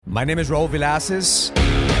My name is Raul Villacis,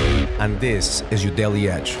 and this is your Daily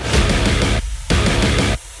Edge.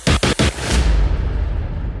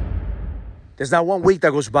 There's not 1 week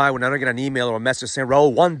that goes by when I don't get an email or a message saying,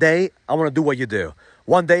 Raul, one day I want to do what you do.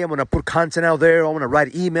 One day I'm going to put content out there. I want to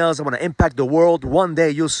write emails. I want to impact the world. One day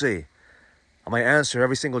you'll see. And my answer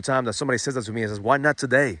every single time that somebody says that to me is, why not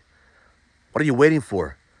today? What are you waiting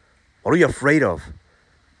for? What are you afraid of?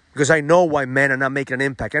 Because I know why men are not making an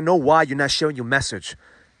impact. I know why you're not sharing your message.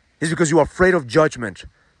 It's because you're afraid of judgment.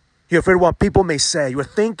 You're afraid of what people may say. You're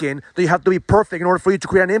thinking that you have to be perfect in order for you to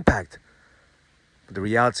create an impact. But the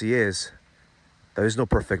reality is, there is no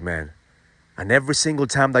perfect man. And every single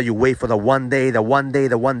time that you wait for the one day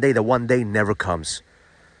never comes.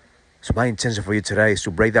 So my intention for you today is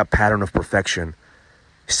to break that pattern of perfection.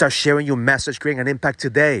 Start sharing your message, creating an impact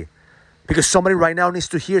today. Because somebody right now needs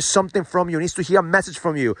to hear something from you, needs to hear a message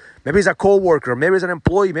from you. Maybe it's a coworker, maybe it's an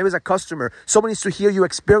employee, maybe it's a customer. Someone needs to hear your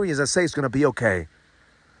experience and say it's going to be okay.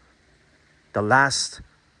 The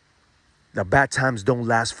bad times don't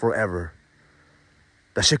last forever.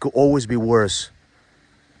 That shit could always be worse.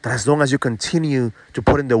 That as long as you continue to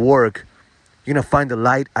put in the work, you're going to find the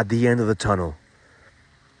light at the end of the tunnel.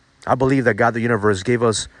 I believe that God, the universe, gave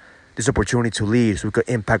us this opportunity to lead so we could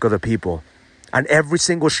impact other people. And every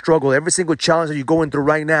single struggle, every single challenge that you're going through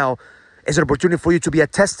right now is an opportunity for you to be a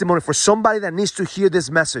testimony for somebody that needs to hear this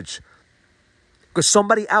message. Because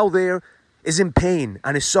somebody out there is in pain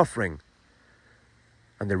and is suffering.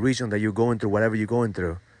 And the reason that you're going through whatever you're going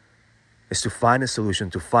through is to find a solution,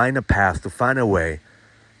 to find a path, to find a way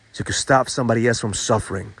so you can stop somebody else from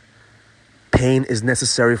suffering. Pain is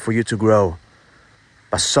necessary for you to grow,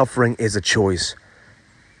 but suffering is a choice.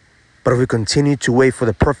 But if we continue to wait for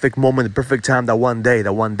the perfect moment, the perfect time, that one day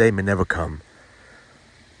may never come.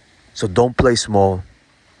 So don't play small.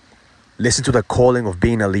 Listen to the calling of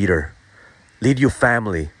being a leader. Lead your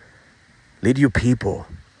family. Lead your people.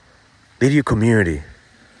 Lead your community.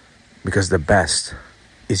 Because the best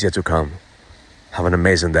is yet to come. Have an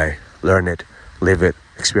amazing day. Learn it, live it,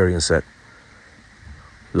 experience it.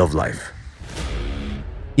 Love life.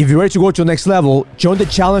 If you're ready to go to the next level, join the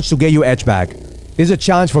challenge to get your edge back. This is a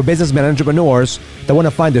challenge for businessmen and entrepreneurs that want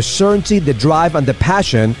to find the certainty, the drive, and the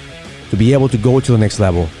passion to be able to go to the next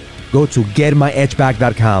level. Go to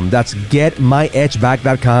getmyedgeback.com. That's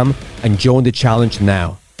getmyedgeback.com and join the challenge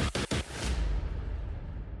now.